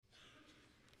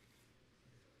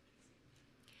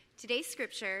Today's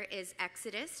scripture is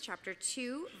Exodus chapter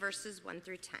 2, verses 1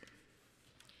 through 10.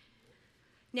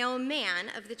 Now a man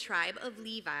of the tribe of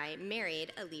Levi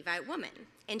married a Levite woman,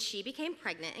 and she became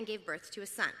pregnant and gave birth to a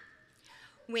son.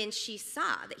 When she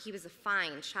saw that he was a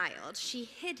fine child, she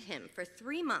hid him for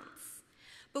 3 months.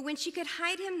 But when she could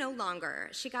hide him no longer,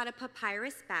 she got a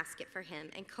papyrus basket for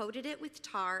him and coated it with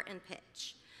tar and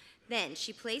pitch. Then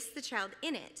she placed the child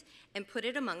in it and put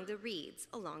it among the reeds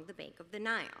along the bank of the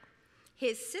Nile.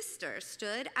 His sister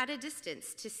stood at a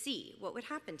distance to see what would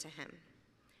happen to him.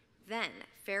 Then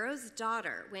Pharaoh's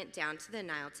daughter went down to the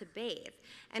Nile to bathe,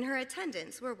 and her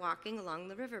attendants were walking along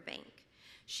the riverbank.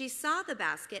 She saw the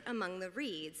basket among the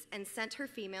reeds and sent her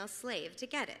female slave to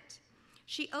get it.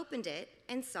 She opened it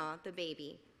and saw the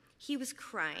baby. He was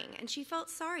crying, and she felt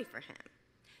sorry for him.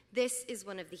 "This is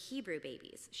one of the Hebrew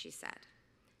babies," she said.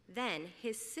 Then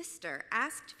his sister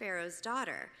asked Pharaoh's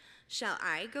daughter, "Shall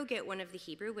I go get one of the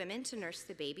Hebrew women to nurse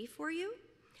the baby for you?"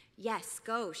 "Yes,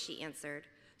 go," she answered.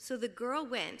 So the girl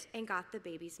went and got the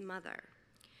baby's mother.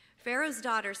 Pharaoh's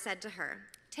daughter said to her,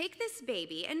 "Take this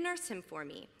baby and nurse him for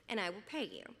me, and I will pay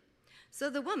you." So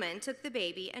the woman took the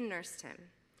baby and nursed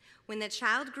him. When the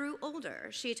child grew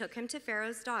older, she took him to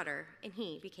Pharaoh's daughter, and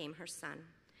he became her son.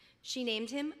 She named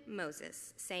him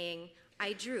Moses, saying,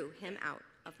 "I drew him out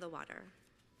of the water."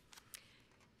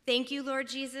 Thank you, Lord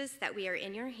Jesus, that we are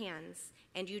in your hands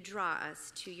and you draw us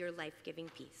to your life-giving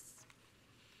peace.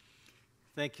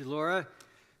 Thank you, Laura.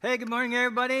 Hey, good morning,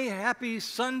 everybody. Happy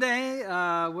Sunday.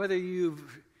 Whether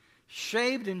you've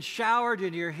shaved and showered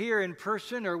and you're here in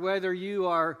person, or whether you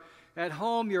are at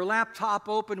home, your laptop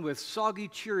open with soggy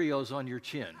Cheerios on your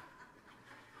chin.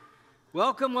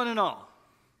 Welcome, one and all.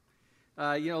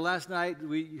 Last night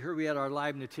we heard we had our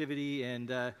live nativity,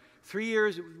 and 3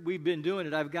 years we've been doing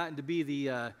it. I've gotten to be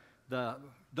the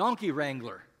donkey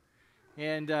wrangler,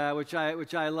 and which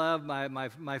I love.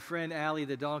 My friend Allie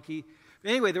the donkey.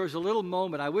 Anyway, there was a little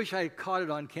moment. I wish I had caught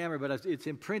it on camera, but it's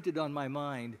imprinted on my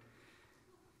mind.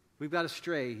 We've got a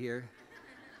stray here,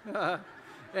 and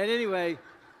anyway.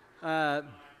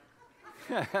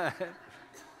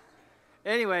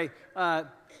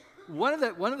 One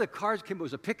of the cars came. It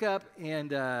was a pickup, and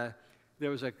there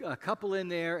was a couple in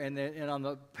there, and on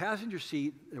the passenger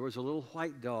seat there was a little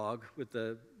white dog with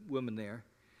the woman there,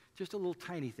 just a little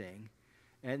tiny thing.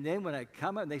 And then when I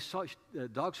come out, and the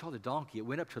dog saw the donkey. It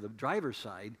went up to the driver's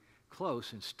side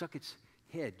close and stuck its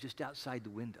head just outside the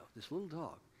window. This little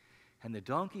dog, and the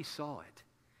donkey saw it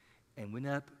and went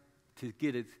up to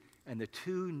get it, and the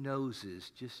two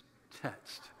noses just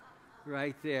touched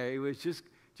right there. It was just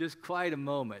quite a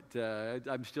moment.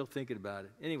 I'm still thinking about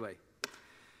it. Anyway,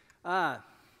 all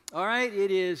right, it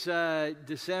is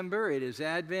December, it is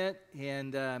Advent,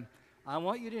 and I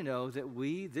want you to know that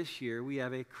this year, we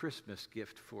have a Christmas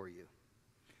gift for you.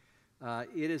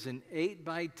 It is an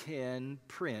 8x10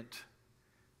 print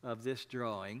of this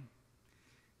drawing,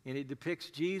 and it depicts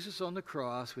Jesus on the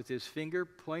cross with his finger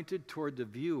pointed toward the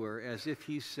viewer as if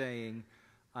he's saying,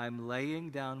 "I'm laying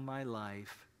down my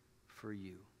life for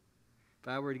you." If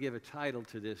I were to give a title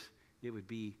to this, it would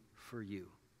be "For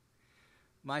You."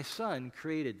 My son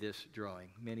created this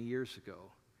drawing many years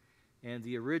ago, and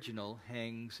the original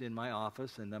hangs in my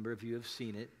office. A number of you have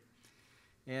seen it.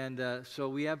 And so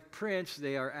we have prints.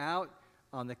 They are out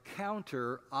on the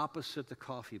counter opposite the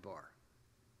coffee bar,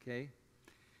 okay?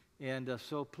 And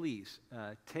so please,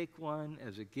 take one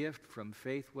as a gift from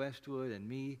Faith Westwood and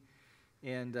me.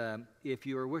 And if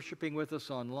you are worshiping with us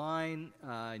online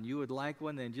and you would like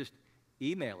one, then just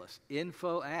email us,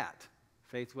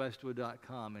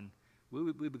 info@faithwestwood.com, and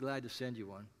we'd be glad to send you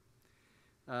one.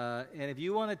 And if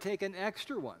you want to take an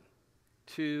extra one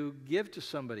to give to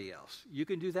somebody else, you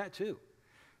can do that too.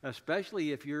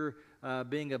 Especially if you're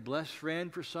being a blessed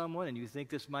friend for someone and you think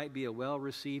this might be a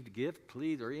well-received gift,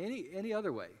 please, or any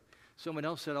other way. Someone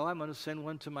else said, "Oh, I'm going to send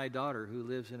one to my daughter who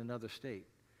lives in another state."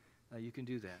 You can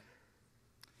do that.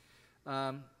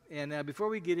 And before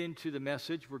we get into the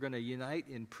message, we're going to unite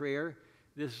in prayer.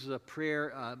 This is a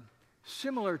prayer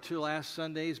similar to last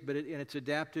Sunday's, but it's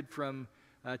adapted from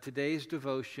today's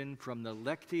devotion from the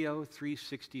Lectio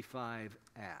 365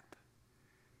 app.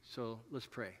 So let's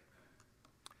pray.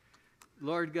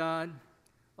 Lord God,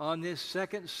 on this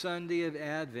second Sunday of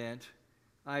Advent,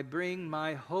 I bring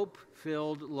my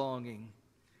hope-filled longing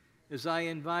as I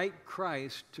invite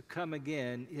Christ to come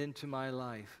again into my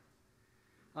life.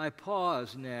 I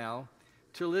pause now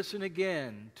to listen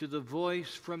again to the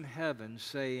voice from heaven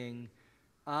saying,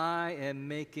 "I am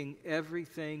making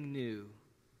everything new."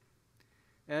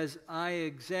 As I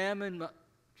examine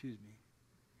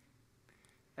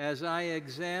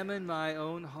my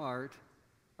own heart,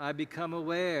 I become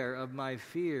aware of my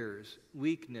fears,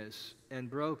 weakness, and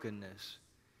brokenness.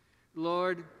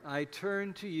 Lord, I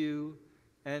turn to you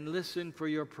and listen for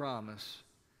your promise.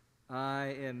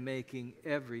 I am making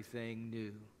everything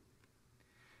new.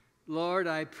 Lord,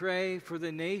 I pray for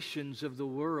the nations of the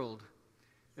world,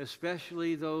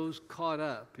 especially those caught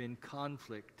up in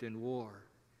conflict and war.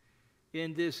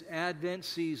 In this Advent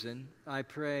season, I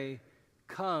pray,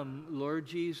 come, Lord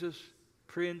Jesus,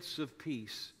 Prince of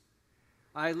Peace.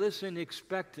 I listen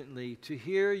expectantly to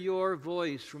hear your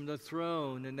voice from the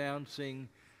throne announcing,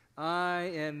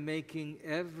 I am making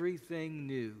everything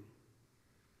new.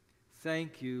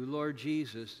 Thank you, Lord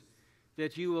Jesus,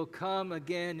 that you will come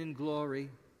again in glory,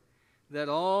 that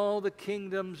all the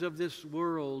kingdoms of this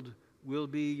world will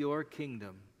be your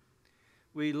kingdom.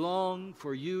 We long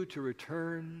for you to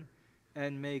return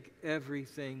and make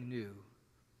everything new.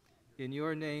 In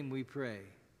your name we pray.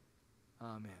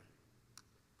 Amen.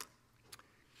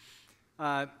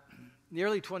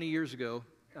 Nearly 20 years ago,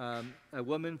 a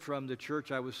woman from the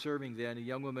church I was serving then, a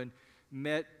young woman,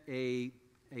 met a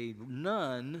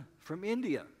nun from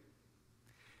India.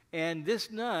 And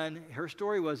this nun, her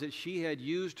story was that she had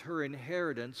used her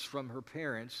inheritance from her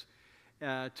parents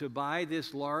to buy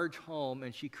this large home,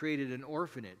 and she created an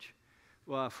orphanage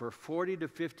for 40 to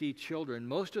 50 children,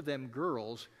 most of them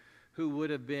girls, who would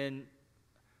have been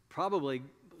probably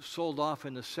sold off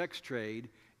in the sex trade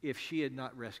if she had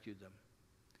not rescued them.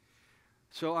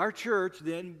 So our church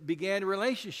then began a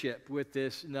relationship with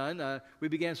this nun. We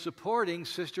began supporting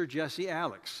Sister Jessie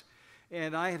Alex.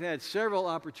 And I have had several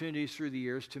opportunities through the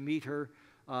years to meet her.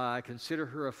 I consider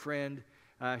her a friend.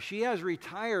 She has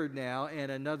retired now,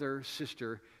 and another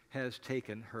sister has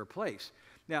taken her place.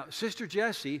 Now, Sister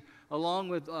Jessie, along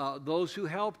with those who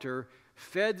helped her,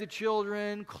 fed the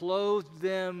children, clothed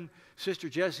them. Sister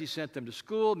Jessie sent them to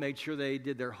school, made sure they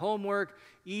did their homework.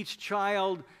 Each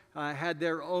child had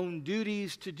their own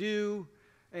duties to do,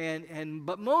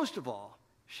 but most of all,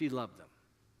 she loved them.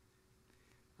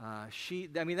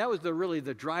 That was really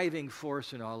the driving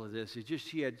force in all of this. It's just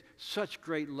she had such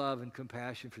great love and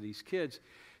compassion for these kids.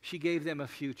 She gave them a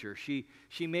future. She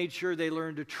made sure they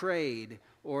learned a trade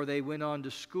or they went on to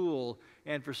school.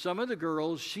 And for some of the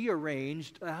girls, she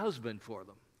arranged a husband for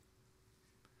them.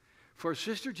 For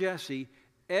Sister Jessie,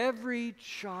 every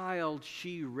child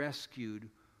she rescued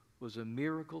was a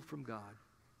miracle from God.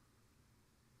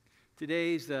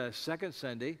 Today's the second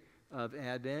Sunday of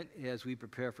Advent as we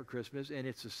prepare for Christmas, and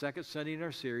it's the second Sunday in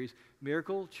our series,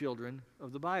 Miracle Children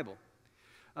of the Bible.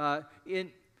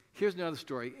 Here's another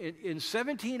story. In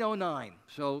 1709,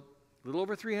 so a little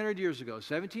over 300 years ago,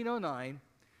 1709,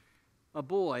 a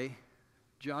boy,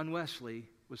 John Wesley,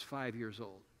 was 5 years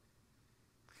old.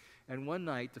 And one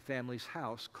night, the family's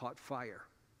house caught fire.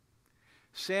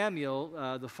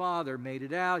 Samuel, the father, made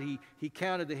it out. He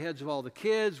counted the heads of all the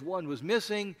kids. One was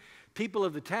missing. People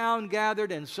of the town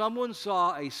gathered, and someone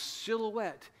saw a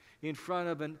silhouette in front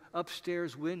of an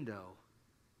upstairs window.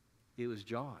 It was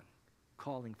John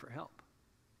calling for help.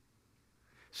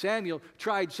 Samuel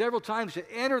tried several times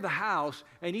to enter the house,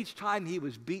 and each time he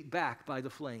was beat back by the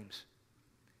flames.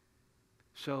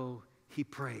 So he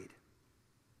prayed.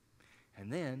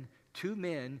 And then 2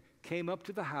 men came up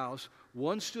to the house.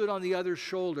 One stood on the other's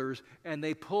shoulders, and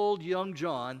they pulled young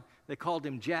John, they called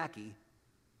him Jackie,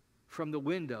 from the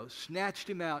window, snatched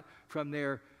him out from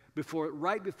there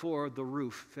right before the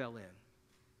roof fell in.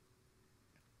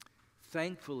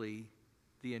 Thankfully,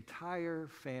 the entire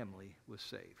family was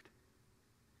saved.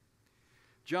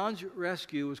 John's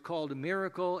rescue was called a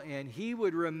miracle, and he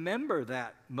would remember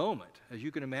that moment, as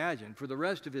you can imagine, for the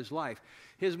rest of his life.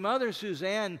 His mother,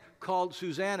 Susanna,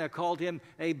 called him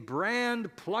a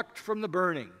brand plucked from the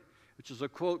burning, which is a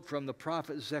quote from the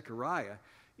prophet Zechariah.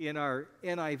 In our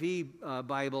NIV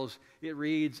Bibles, it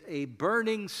reads, a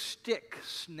burning stick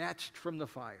snatched from the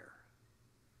fire.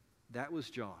 That was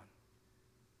John.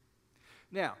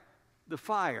 Now, the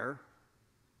fire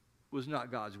was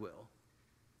not God's will.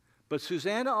 But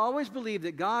Susanna always believed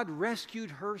that God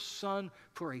rescued her son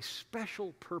for a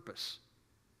special purpose.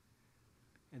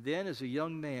 And then as a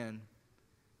young man,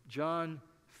 John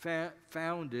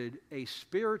founded a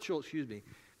spiritual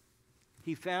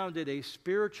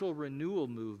renewal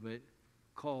movement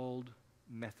called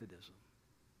Methodism.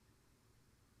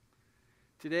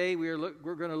 Today we're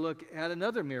going to look at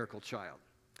another miracle child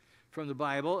from the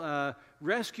Bible,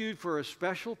 rescued for a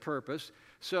special purpose.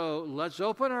 So let's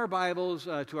open our Bibles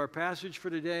to our passage for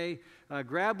today.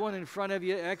 Grab one in front of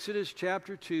you, Exodus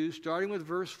chapter 2, starting with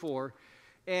verse 4.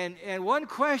 And one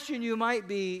question you might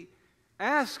be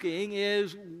asking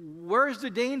is, where's the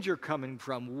danger coming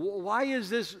from? Why is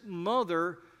this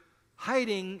mother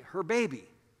hiding her baby?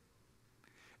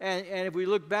 And if we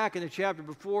look back in the chapter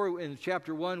before, in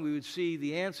chapter 1, we would see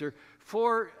the answer.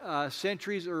 4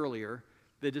 centuries earlier,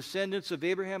 the descendants of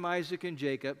Abraham, Isaac, and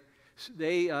Jacob,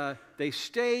 they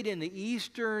stayed in the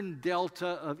eastern delta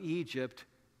of Egypt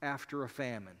after a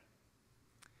famine.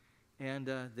 And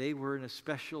they were an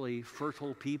especially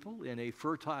fertile people in a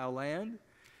fertile land.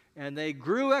 And they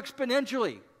grew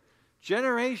exponentially,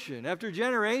 generation after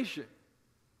generation.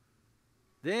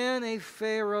 Then a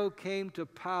Pharaoh came to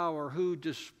power who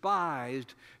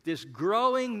despised this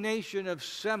growing nation of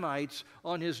Semites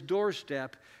on his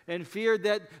doorstep and feared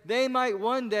that they might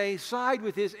one day side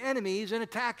with his enemies and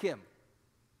attack him.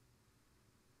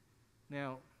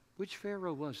 Now, which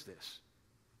Pharaoh was this?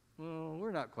 Well,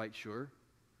 we're not quite sure.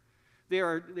 There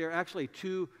are actually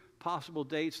 2 possible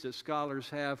dates that scholars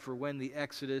have for when the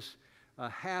Exodus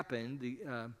happened.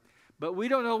 But we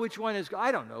don't know which one is,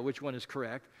 I don't know which one is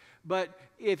correct. But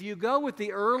if you go with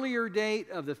the earlier date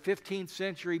of the 15th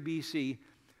century BC,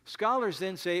 scholars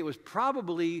then say it was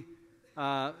probably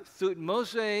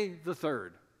Thutmose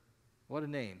III. What a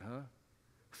name, huh?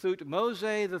 Thutmose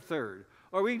III.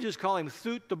 Or we can just call him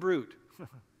Thut the Brute.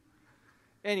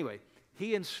 Anyway,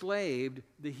 he enslaved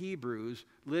the Hebrews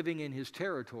living in his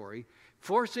territory,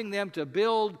 forcing them to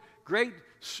build great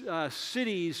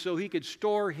cities so he could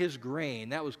store his grain.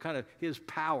 That was kind of his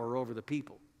power over the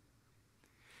people.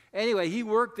 Anyway, he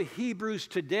worked the Hebrews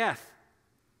to death.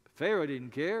 Pharaoh didn't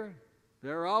care.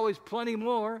 There were always plenty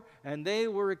more, and they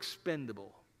were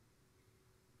expendable.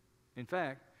 In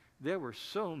fact, there were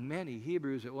so many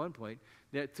Hebrews at one point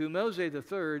that Thutmose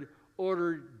III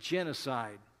ordered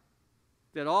genocide,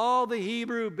 that all the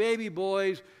Hebrew baby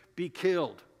boys be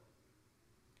killed.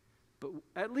 But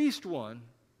at least one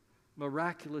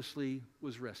miraculously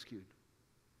was rescued.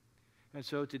 And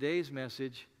so today's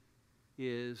message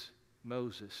is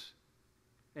Moses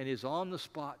and his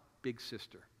on-the-spot big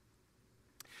sister.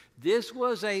 This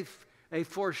was a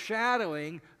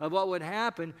foreshadowing of what would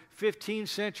happen 15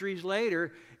 centuries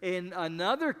later. And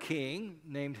another king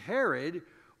named Herod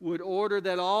would order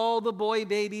that all the boy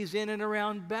babies in and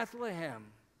around Bethlehem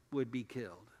would be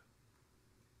killed.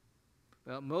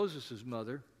 Well, Moses'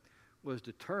 mother was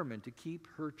determined to keep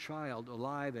her child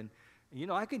alive. And,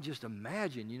 I can just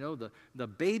imagine, the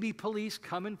baby police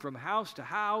coming from house to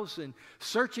house and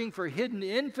searching for hidden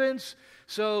infants.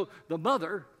 So the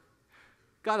mother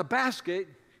got a basket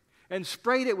and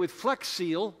sprayed it with Flex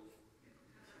Seal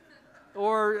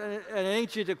or an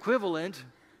ancient equivalent,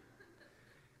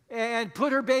 and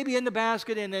put her baby in the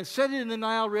basket and then set it in the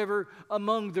Nile River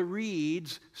among the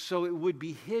reeds so it would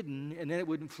be hidden and then it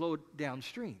wouldn't flow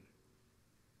downstream.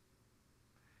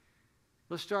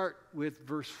 Let's start with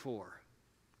verse 4,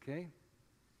 okay?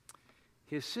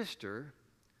 His sister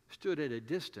stood at a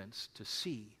distance to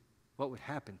see what would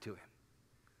happen to him.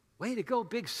 Way to go,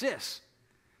 big sis.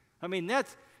 I mean,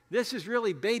 this is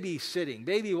really babysitting,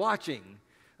 baby watching.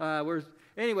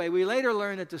 Anyway, we later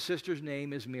learn that the sister's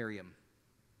name is Miriam.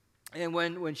 And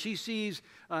when she sees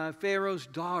Pharaoh's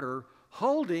daughter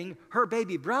holding her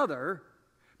baby brother,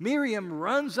 Miriam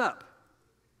runs up.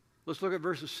 Let's look at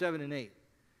verses 7 and 8.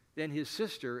 Then his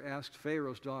sister asked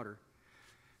Pharaoh's daughter,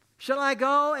 "Shall I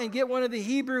go and get one of the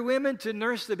Hebrew women to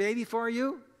nurse the baby for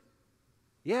you?"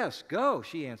 "Yes, go,"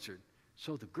 she answered.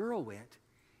 So the girl went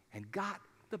and got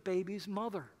the baby's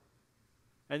mother.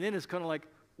 And then it's kind of like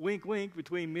wink, wink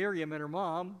between Miriam and her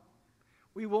mom.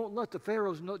 We won't let the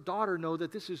Pharaoh's daughter know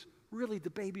that this is really the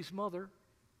baby's mother.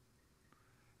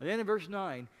 And then in verse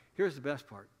 9, here's the best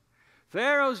part.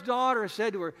 Pharaoh's daughter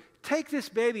said to her, "Take this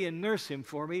baby and nurse him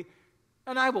for me,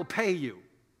 and I will pay you."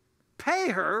 Pay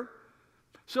her?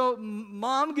 So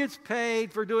mom gets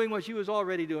paid for doing what she was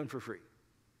already doing for free.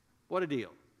 What a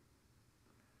deal.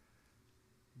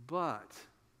 But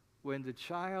when the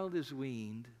child is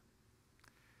weaned,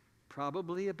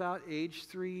 probably about age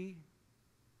 3,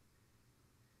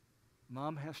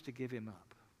 mom has to give him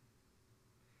up.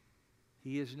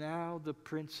 He is now the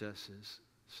princess's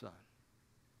son.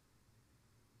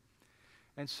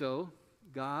 And so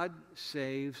God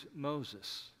saves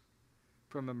Moses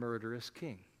from a murderous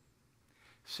king.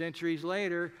 Centuries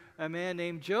later, a man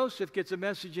named Joseph gets a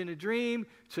message in a dream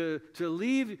to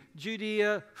leave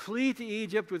Judea, flee to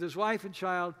Egypt with his wife and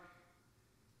child,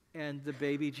 and the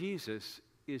baby Jesus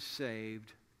is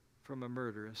saved from a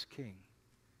murderous king.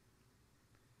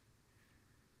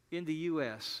 In the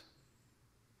U.S.,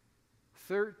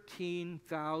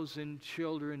 13,000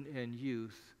 children and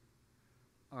youth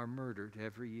are murdered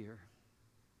every year.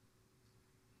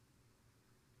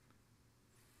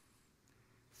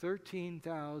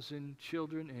 13,000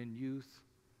 children and youth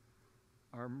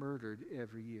are murdered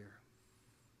every year.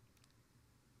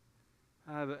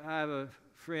 I have a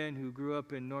friend who grew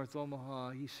up in North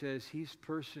Omaha. He says he's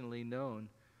personally known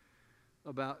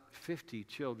about 50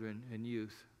 children and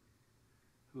youth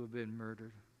who have been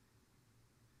murdered.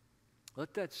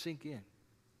 Let that sink in.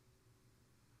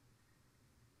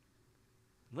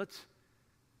 Let's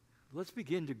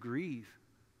begin to grieve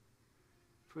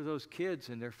for those kids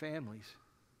and their families.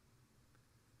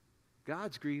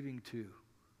 God's grieving too.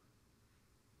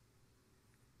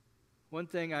 One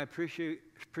thing I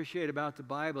appreciate about the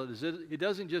Bible is that it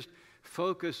doesn't just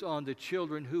focus on the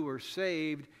children who were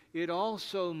saved, it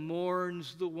also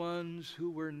mourns the ones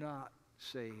who were not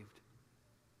saved.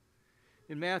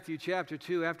 In Matthew chapter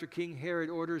 2, after King Herod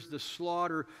orders the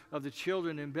slaughter of the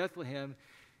children in Bethlehem,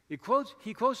 he quotes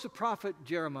the prophet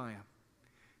Jeremiah.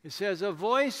 It says, "A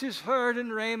voice is heard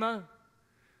in Ramah,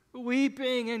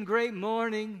 weeping and great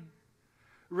mourning,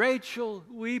 Rachel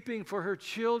weeping for her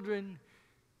children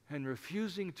and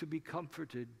refusing to be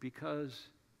comforted because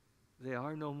they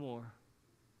are no more."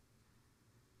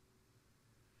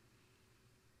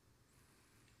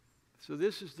 So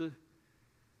this is the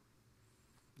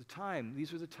time.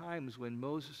 These are the times when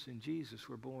Moses and Jesus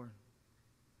were born.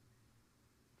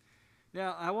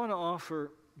 Now, I want to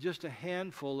offer just a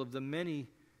handful of the many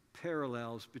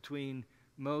parallels between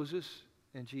Moses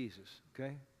and Jesus,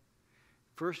 okay?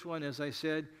 First one, as I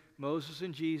said, Moses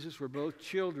and Jesus were both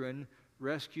children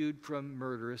rescued from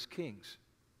murderous kings.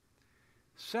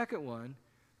 Second one,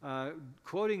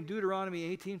 quoting Deuteronomy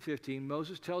 18:15,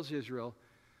 Moses tells Israel,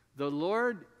 "The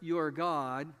Lord your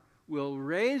God will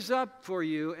raise up for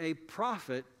you a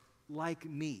prophet like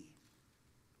me."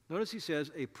 Notice he says,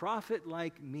 "A prophet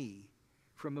like me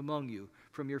from among you,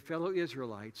 from your fellow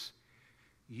Israelites.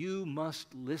 You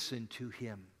must listen to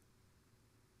him."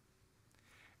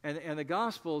 And the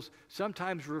Gospels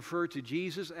sometimes refer to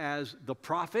Jesus as the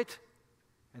prophet,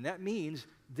 and that means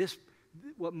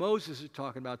what Moses is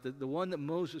talking about, the one that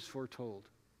Moses foretold.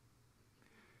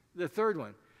 The third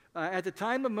one, at the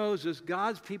time of Moses,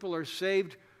 God's people are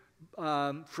saved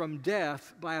from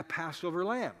death by a Passover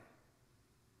lamb.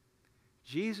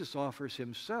 Jesus offers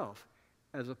himself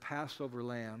as a Passover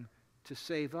lamb to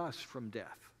save us from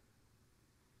death.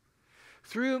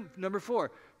 Number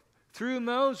 4, through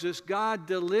Moses, God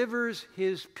delivers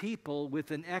his people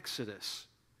with an exodus.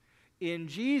 In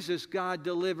Jesus, God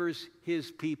delivers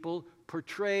his people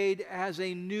portrayed as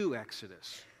a new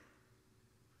exodus.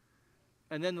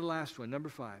 And then the last one, number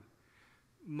 5.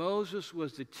 Moses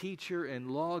was the teacher and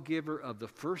lawgiver of the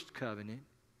first covenant.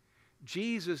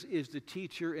 Jesus is the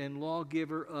teacher and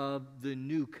lawgiver of the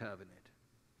new covenant.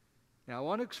 Now, I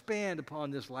want to expand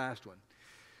upon this last one.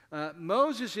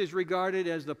 Moses is regarded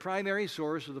as the primary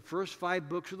source of the first 5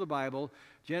 books of the Bible: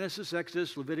 Genesis,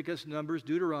 Exodus, Leviticus, Numbers,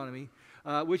 Deuteronomy,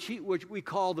 which we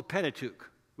call the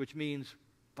Pentateuch, which means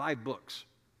 5 books.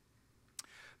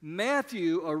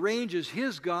 Matthew arranges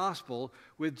his gospel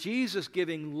with Jesus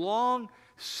giving long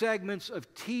segments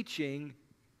of teaching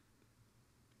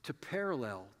to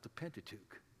parallel the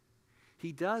Pentateuch.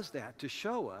 He does that to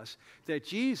show us that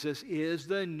Jesus is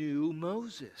the new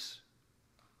Moses.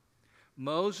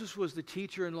 Moses was the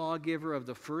teacher and lawgiver of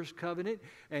the first covenant,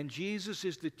 and Jesus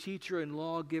is the teacher and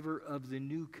lawgiver of the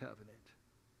new covenant.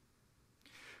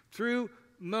 Through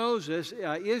Moses,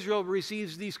 Israel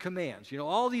receives these commands. You know,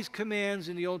 all these commands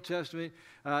in the Old Testament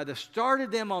that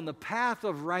started them on the path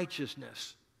of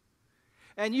righteousness.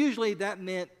 And usually that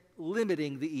meant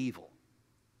limiting the evil.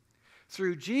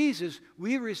 Through Jesus,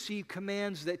 we receive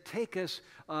commands that take us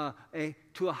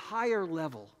to a higher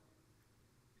level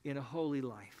in a holy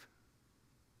life.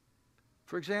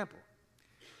 For example,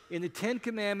 in the 10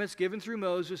 Commandments given through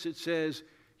Moses, it says,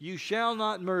 "You shall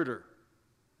not murder."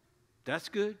 That's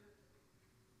good.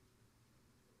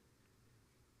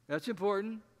 That's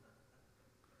important.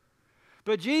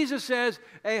 But Jesus says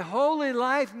a holy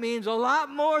life means a lot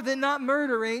more than not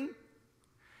murdering,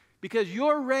 because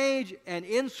your rage and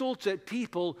insults at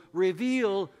people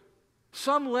reveal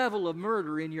some level of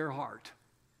murder in your heart.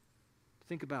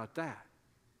 Think about that.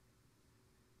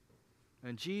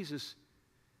 And Jesus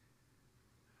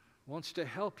wants to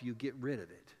help you get rid of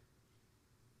it,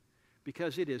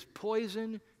 because it is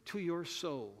poison to your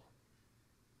soul.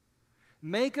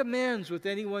 Make amends with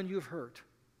anyone you've hurt.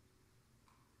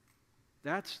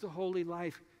 That's the holy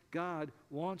life God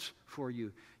wants for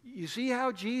you. You see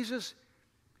how Jesus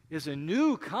is a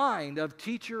new kind of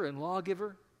teacher and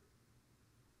lawgiver?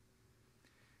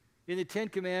 In the 10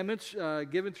 Commandments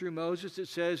given through Moses, it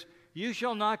says, "You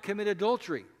shall not commit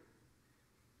adultery."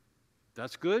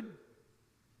 That's good.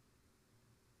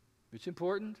 It's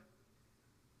important.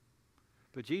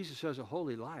 But Jesus says a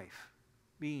holy life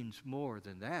means more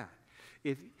than that.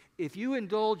 If you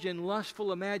indulge in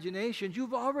lustful imaginations,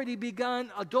 you've already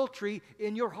begun adultery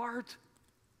in your heart.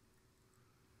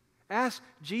 Ask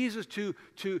Jesus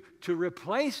to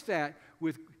replace that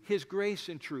with his grace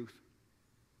and truth.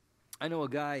 I know a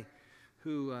guy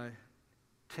who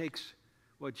takes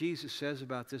what Jesus says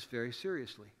about this very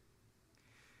seriously.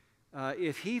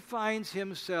 If he finds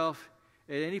himself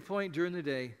at any point during the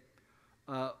day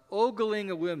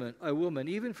ogling a woman,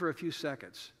 even for a few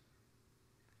seconds,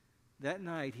 that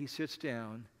night he sits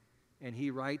down and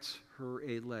he writes her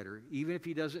a letter, even if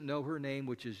he doesn't know her name,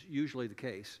 which is usually the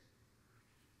case.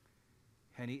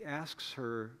 And he asks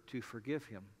her to forgive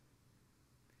him.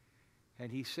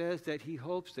 And he says that he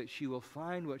hopes that she will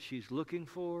find what she's looking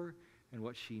for and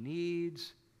what she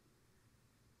needs.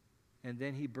 And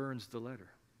then he burns the letter.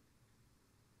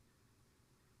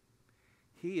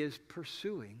 He is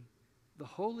pursuing the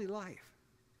holy life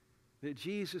that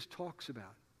Jesus talks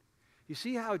about. You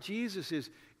see how Jesus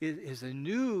is a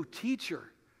new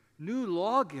teacher, new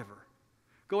lawgiver,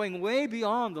 going way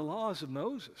beyond the laws of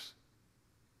Moses.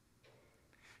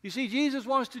 You see, Jesus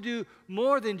wants to do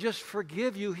more than just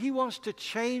forgive you. He wants to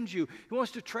change you. He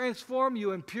wants to transform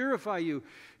you and purify you.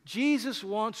 Jesus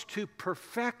wants to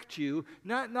perfect you,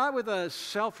 not with a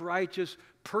self-righteous,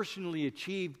 personally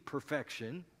achieved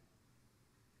perfection.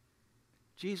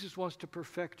 Jesus wants to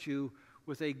perfect you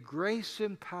with a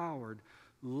grace-empowered,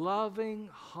 loving,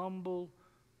 humble,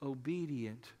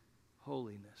 obedient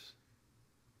holiness.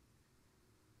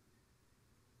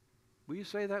 Will you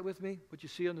say that with me, what you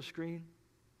see on the screen?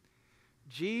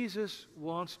 Jesus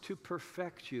wants to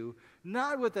perfect you,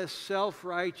 not with a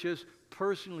self-righteous,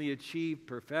 personally achieved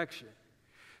perfection.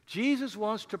 Jesus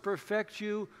wants to perfect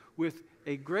you with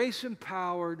a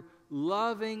grace-empowered,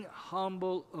 loving,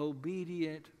 humble,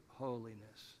 obedient holiness.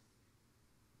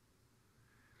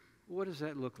 What does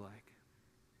that look like?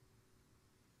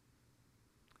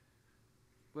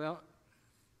 Well,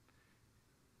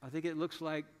 I think it looks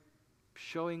like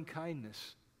showing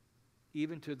kindness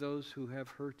even to those who have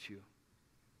hurt you.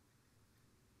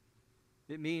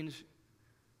 It means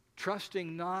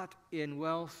trusting not in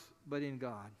wealth, but in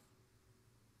God.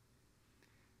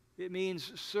 It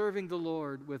means serving the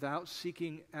Lord without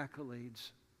seeking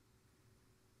accolades.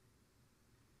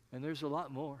 And there's a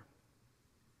lot more.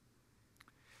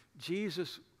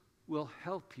 Jesus will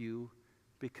help you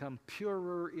become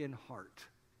purer in heart.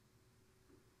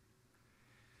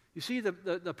 You see,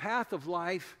 the path of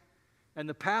life and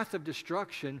the path of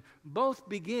destruction both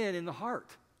begin in the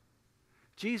heart.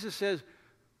 Jesus says,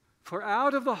 "For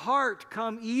out of the heart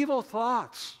come evil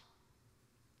thoughts,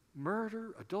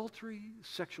 murder, adultery,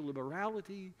 sexual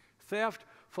immorality, theft,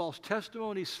 false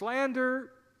testimony,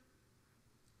 slander."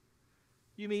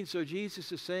 You mean so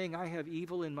Jesus is saying, I have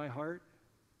evil in my heart?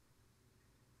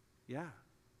 Yeah.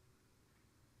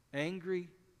 Angry,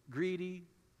 greedy,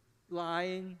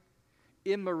 lying,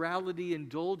 immorality,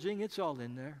 indulging, it's all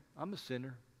in there. I'm a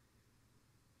sinner.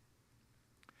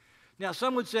 Now,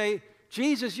 some would say,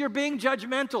 Jesus, you're being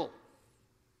judgmental.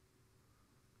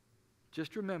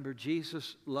 Just remember,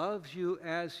 Jesus loves you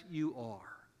as you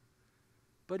are,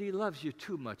 but he loves you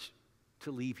too much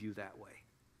to leave you that way.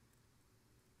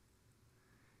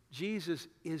 Jesus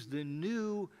is the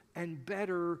new and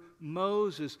better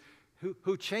Moses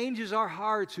who changes our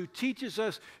hearts, who teaches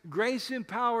us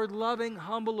grace-empowered, loving,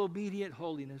 humble, obedient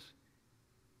holiness.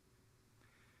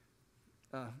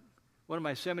 One of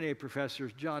my seminary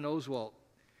professors, John Oswalt,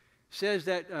 says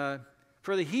that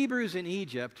for the Hebrews in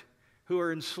Egypt who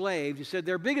are enslaved, he said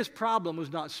their biggest problem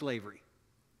was not slavery.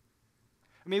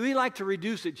 I mean, we like to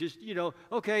reduce it just,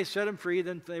 okay, set them free,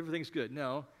 then everything's good.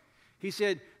 No. He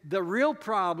said the real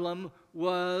problem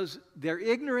was their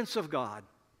ignorance of God.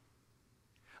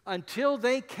 Until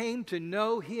they came to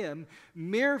know him,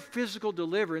 mere physical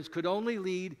deliverance could only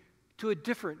lead to a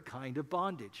different kind of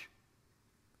bondage.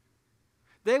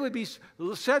 They would be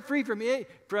set free from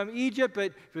Egypt,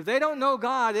 but if they don't know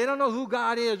God, they don't know who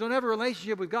God is, don't have a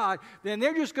relationship with God, then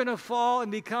they're just going to fall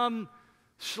and become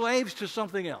slaves to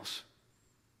something else,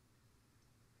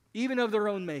 even of their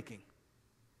own making.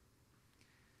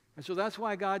 And so that's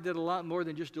why God did a lot more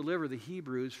than just deliver the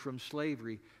Hebrews from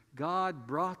slavery. God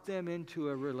brought them into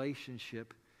a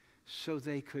relationship so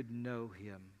they could know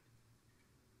him.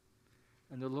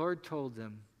 And the Lord told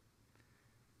them,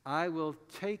 I will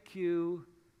take you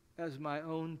as my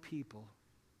own people,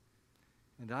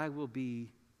 and I will be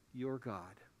your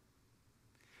God.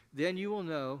 Then you will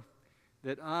know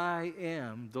that I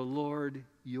am the Lord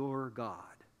your God.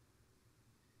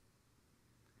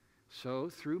 So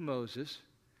through Moses,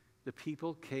 the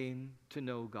people came to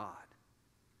know God,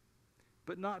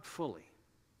 but not fully.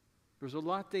 There was a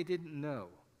lot they didn't know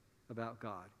about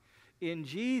God. In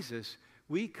Jesus,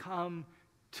 we come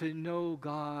to know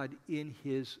God in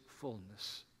his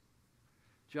fullness.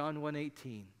 John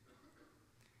 1:18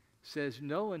 says,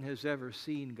 "No one has ever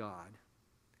seen God,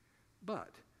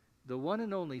 but the one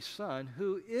and only Son,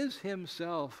 who is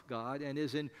himself God and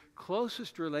is in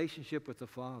closest relationship with the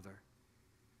Father,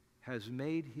 has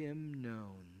made him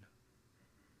known."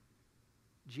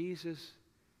 Jesus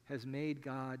has made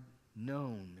God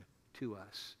known to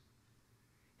us.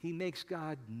 He makes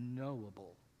God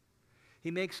knowable.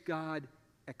 He makes God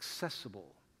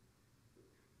accessible.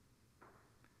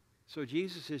 So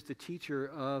Jesus is the teacher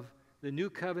of the new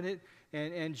covenant,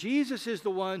 and Jesus is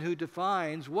the one who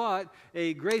defines what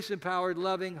a grace-empowered,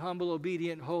 loving, humble,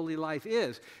 obedient, holy life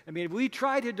is. I mean, if we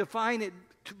try to define it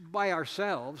by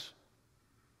ourselves,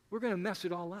 we're going to mess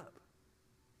it all up.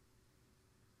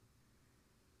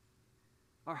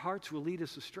 Our hearts will lead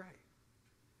us astray.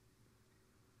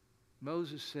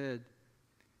 Moses said,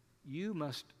 "You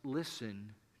must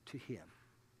listen to him."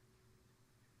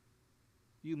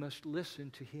 You must listen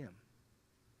to him.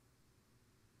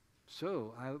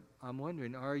 So I'm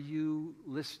wondering, are you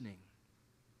listening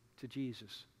to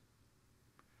Jesus?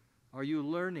 Are you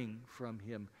learning from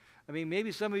him? I mean,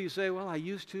 maybe some of you say, "Well, I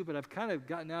used to, but I've kind of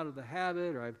gotten out of the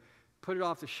habit, or I've put it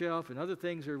off the shelf, and other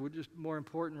things are just more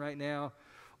important right now."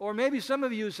 Or maybe some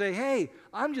of you say, "Hey,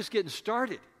 I'm just getting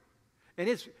started, and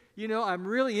it's, I'm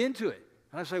really into it."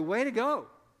 And I say, "Way to go."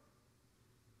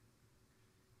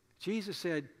 Jesus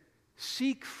said,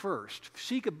 seek first,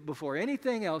 before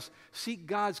anything else, seek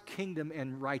God's kingdom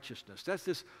and righteousness. That's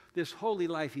this holy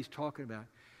life he's talking about.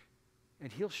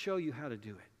 And he'll show you how to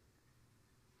do it.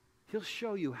 He'll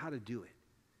show you how to do it.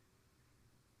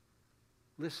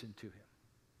 Listen to him.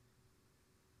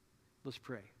 Let's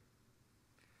pray.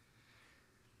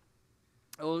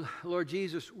 Oh, Lord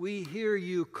Jesus, we hear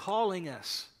you calling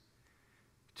us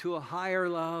to a higher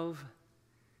love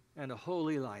and a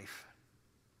holy life.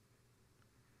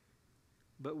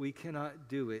 But we cannot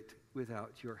do it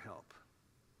without your help.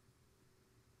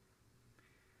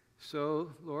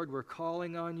 So, Lord, we're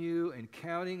calling on you and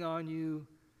counting on you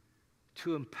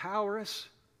to empower us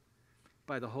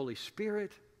by the Holy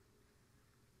Spirit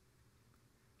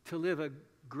to live a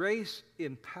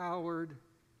grace-empowered,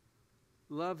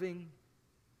 loving,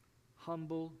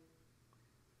 humble,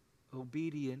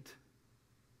 obedient,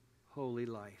 holy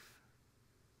life.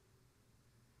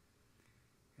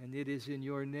 And it is in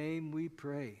your name we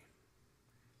pray.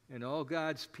 And all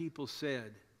God's people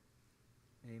said,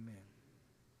 amen.